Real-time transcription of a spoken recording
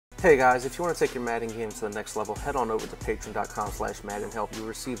Hey guys, if you want to take your Madden game to the next level, head on over to patreon.com/MaddenHelp. You'll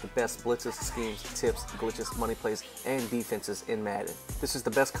receive the best blitzes, schemes, tips, glitches, money plays, and defenses in Madden. This is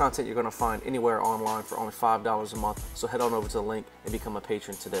the best content you're going to find anywhere online for only $5 a month, so head on over to the link and become a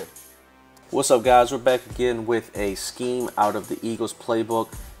patron today. What's up guys, we're back again with a scheme out of the Eagles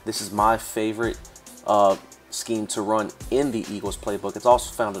playbook. This is my favorite scheme to run in the Eagles playbook. It's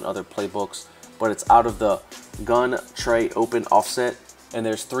also found in other playbooks, but it's out of the gun, Trey, open, offset. And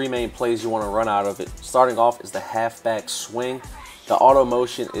there's three main plays you want to run out of it. Starting off is the halfback swing. The auto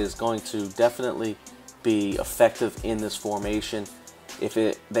motion is going to definitely be effective in this formation. If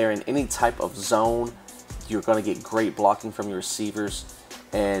they're in any type of zone, you're going to get great blocking from your receivers,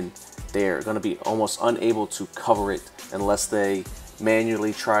 and they're going to be almost unable to cover it unless they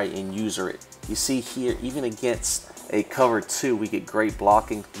manually try and user it. You see here, even against a cover 2, we get great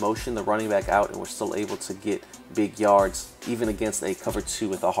blocking, motion the running back out, and we're still able to get big yards, even against a cover 2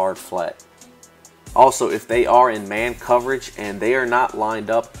 with a hard flat. Also, if they are in man coverage and they are not lined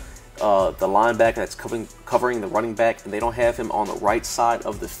up, the linebacker that's covering the running back, and they don't have him on the right side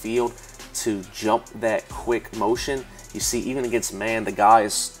of the field to jump that quick motion, you see even against man, the guy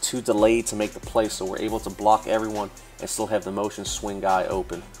is too delayed to make the play, so we're able to block everyone and still have the motion swing guy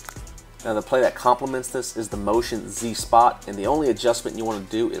open. Now the play that complements this is the motion Z spot, and the only adjustment you want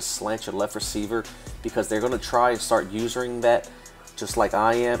to do is slant your left receiver, because they're going to try and start using that just like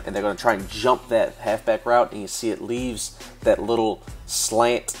I am, and they're going to try and jump that halfback route, and you see it leaves that little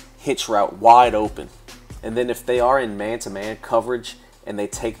slant hitch route wide open. And then if they are in man-to-man coverage and they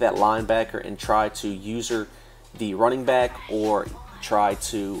take that linebacker and try to user the running back or try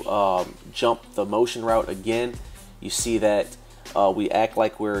to jump the motion route again, you see that we act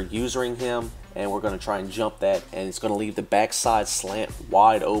like we're usering him, and we're going to try and jump that, and it's going to leave the backside slant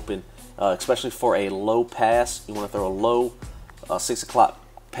wide open, especially for a low pass. You want to throw a low 6 o'clock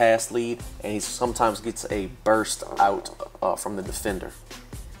pass lead, and he sometimes gets a burst out from the defender.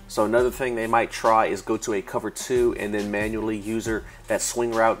 So another thing they might try is go to a cover 2 and then manually user that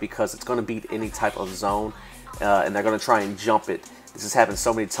swing route, because it's going to beat any type of zone, and they're going to try and jump it. This has happened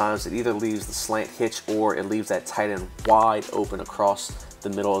so many times. It either leaves the slant hitch or it leaves that tight end wide open across the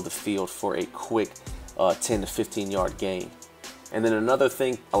middle of the field for a quick 10 to 15 yard gain. And then another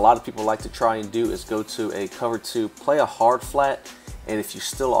thing a lot of people like to try and do is go to a cover 2, play a hard flat, and if you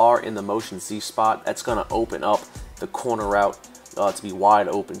still are in the motion Z spot, that's going to open up the corner route to be wide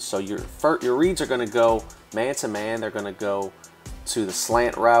open. So your reads are going to go man to man. They're going to go to the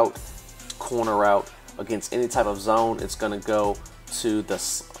slant route, corner route. Against any type of zone, it's going to go to the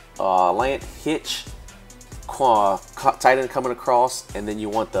slant hitch, tight end coming across, and then you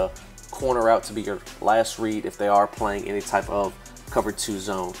want the corner route to be your last read if they are playing any type of cover 2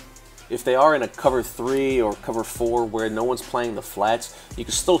 zone. If they are in a cover 3 or cover 4 where no one's playing the flats, you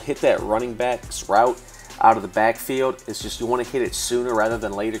can still hit that running back's route out of the backfield. It's just you want to hit it sooner rather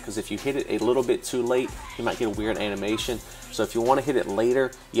than later, because if you hit it a little bit too late, you might get a weird animation. So if you want to hit it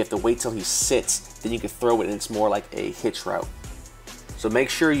later, you have to wait till he sits, then you can throw it, and it's more like a hitch route. So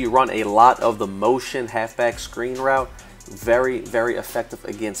make sure you run a lot of the motion halfback screen route. Very, very effective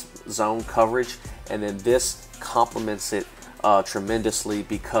against zone coverage, and then this complements it tremendously,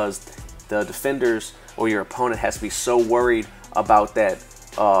 because the defenders or your opponent has to be so worried about that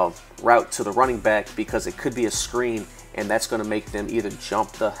route to the running back, because it could be a screen, and that's going to make them either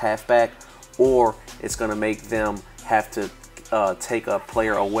jump the halfback, or it's going to make them have to take a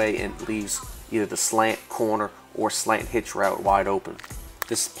player away, and leaves either the slant corner or slant hitch route wide open.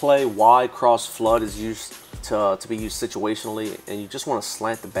 This play, wide cross flood, is used to be used situationally, and you just want to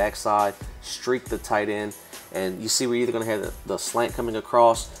slant the backside, streak the tight end, and you see we're either going to have the slant coming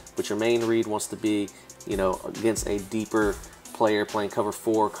across, but your main read wants to be, you know, against a deeper player playing cover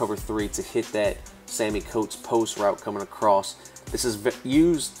 4, cover 3, to hit that Sammy Coates post route coming across. This is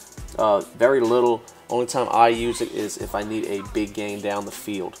used very little. Only time I use it is if I need a big gain down the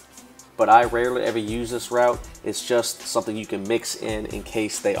field. But I rarely ever use this route. It's just something you can mix in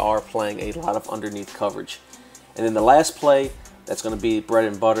case they are playing a lot of underneath coverage. And then the last play that's going to be bread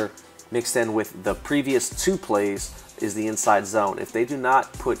and butter, mixed in with the previous 2 plays, is the inside zone. If they do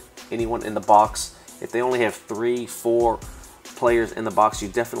not put anyone in the box, if they only have 3, 4 players in the box, you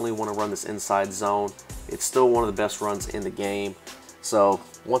definitely want to run this inside zone. It's still one of the best runs in the game. So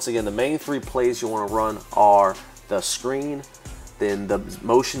once again, the main 3 plays you want to run are the screen, then the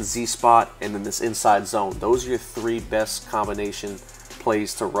motion Z spot, and then this inside zone. Those are your 3 best combination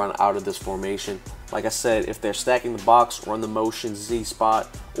plays to run out of this formation. Like I said, if they're stacking the box, run the motion Z spot,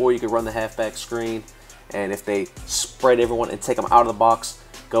 or you can run the halfback screen. And if they spread everyone and take them out of the box,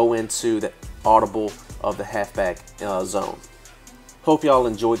 go into the audible of the halfback zone. Hope y'all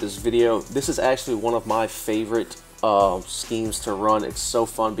enjoyed this video. This is actually one of my favorite schemes to run. It's so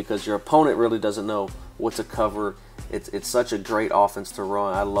fun because your opponent really doesn't know what to cover. It's such a great offense to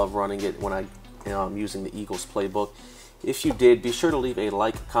run. I love running it when I'm using the Eagles playbook. If you did, be sure to leave a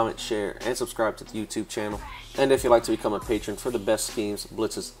like, comment, share, and subscribe to the YouTube channel. And if you'd like to become a patron for the best schemes,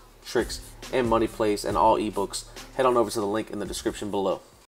 blitzes, tricks, and money plays and all ebooks, head on over to the link in the description below.